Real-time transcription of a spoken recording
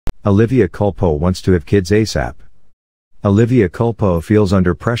Olivia Culpo wants to have kids ASAP. Olivia Culpo feels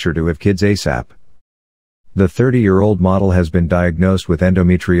under pressure to have kids ASAP. The 30-year-old model has been diagnosed with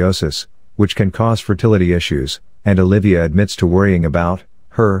endometriosis, which can cause fertility issues, and Olivia admits to worrying about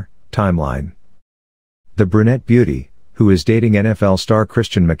her timeline. The brunette beauty, who is dating NFL star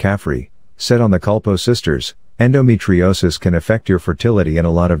Christian McCaffrey, said on the Culpo sisters, "Endometriosis can affect your fertility in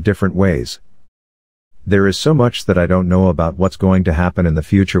a lot of different ways. There is so much that I don't know about what's going to happen in the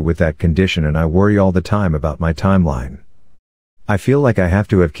future with that condition, and I worry all the time about my timeline. I feel like I have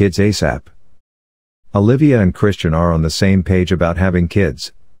to have kids ASAP." Olivia and Christian are on the same page about having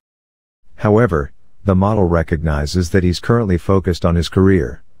kids. However, the model recognizes that he's currently focused on his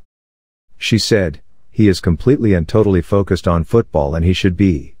career. She said, "He is completely and totally focused on football, and he should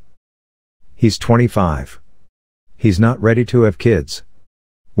be. He's 25. He's not ready to have kids.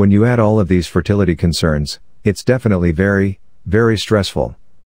 When you add all of these fertility concerns, it's definitely very, very stressful."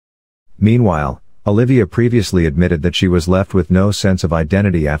 Meanwhile, Olivia previously admitted that she was left with no sense of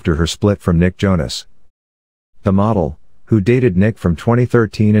identity after her split from Nick Jonas. The model, who dated Nick from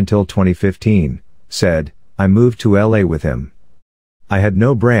 2013 until 2015, said, "I moved to LA with him. I had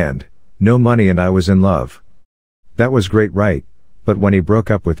no brand, no money, and I was in love. That was great, right? But when he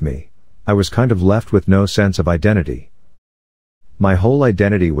broke up with me, I was kind of left with no sense of identity. My whole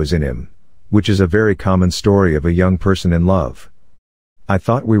identity was in him," which is a very common story of a young person in love. "I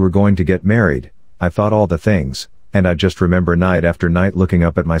thought we were going to get married, I thought all the things, and I just remember night after night looking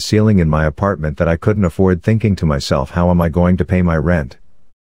up at my ceiling in my apartment that I couldn't afford, thinking to myself, how am I going to pay my rent?"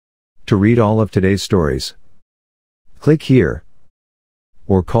 To read all of today's stories, click here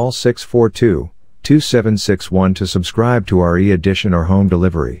or call 642-2761 to subscribe to our e-edition or home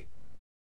delivery.